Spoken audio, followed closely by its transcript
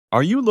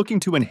Are you looking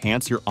to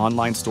enhance your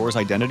online store's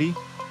identity?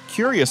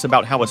 Curious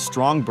about how a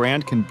strong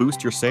brand can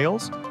boost your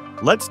sales?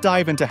 Let's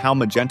dive into how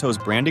Magento's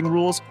branding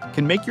rules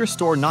can make your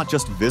store not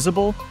just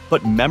visible,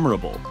 but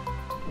memorable.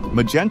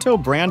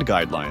 Magento brand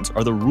guidelines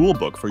are the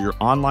rulebook for your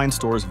online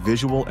store's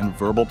visual and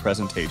verbal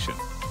presentation.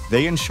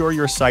 They ensure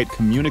your site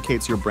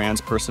communicates your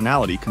brand's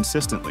personality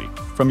consistently.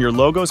 From your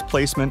logo's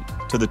placement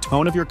to the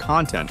tone of your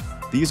content,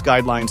 these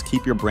guidelines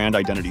keep your brand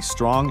identity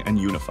strong and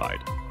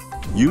unified.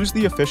 Use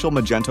the official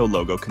Magento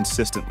logo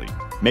consistently.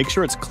 Make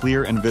sure it's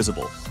clear and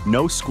visible,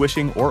 no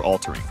squishing or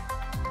altering.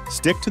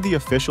 Stick to the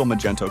official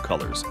Magento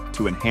colors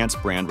to enhance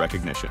brand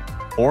recognition.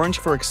 Orange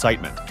for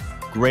excitement,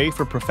 gray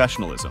for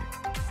professionalism.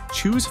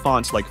 Choose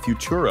fonts like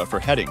Futura for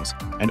headings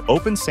and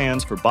Open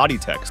Sans for body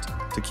text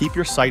to keep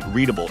your site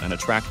readable and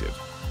attractive.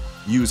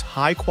 Use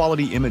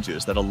high-quality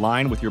images that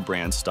align with your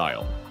brand's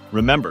style.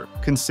 Remember,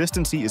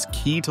 consistency is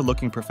key to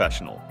looking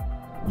professional.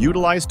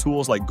 Utilize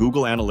tools like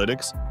Google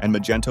Analytics and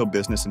Magento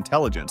Business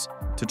Intelligence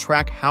to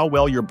track how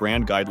well your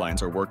brand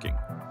guidelines are working.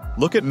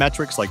 Look at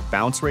metrics like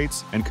bounce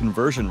rates and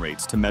conversion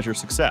rates to measure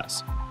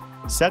success.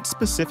 Set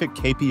specific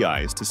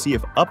KPIs to see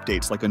if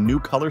updates like a new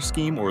color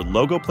scheme or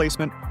logo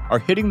placement are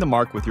hitting the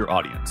mark with your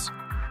audience.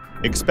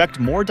 Expect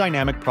more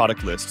dynamic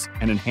product lists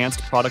and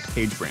enhanced product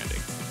page branding.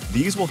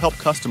 These will help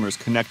customers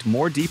connect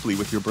more deeply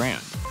with your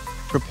brand.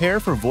 Prepare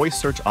for voice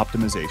search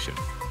optimization.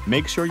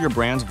 Make sure your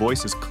brand's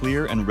voice is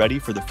clear and ready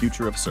for the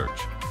future of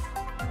search.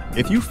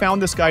 If you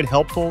found this guide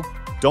helpful,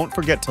 don't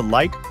forget to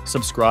like,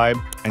 subscribe,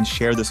 and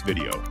share this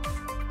video.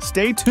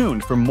 Stay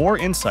tuned for more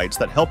insights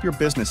that help your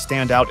business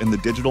stand out in the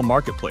digital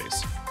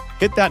marketplace.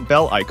 Hit that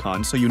bell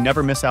icon so you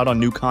never miss out on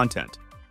new content.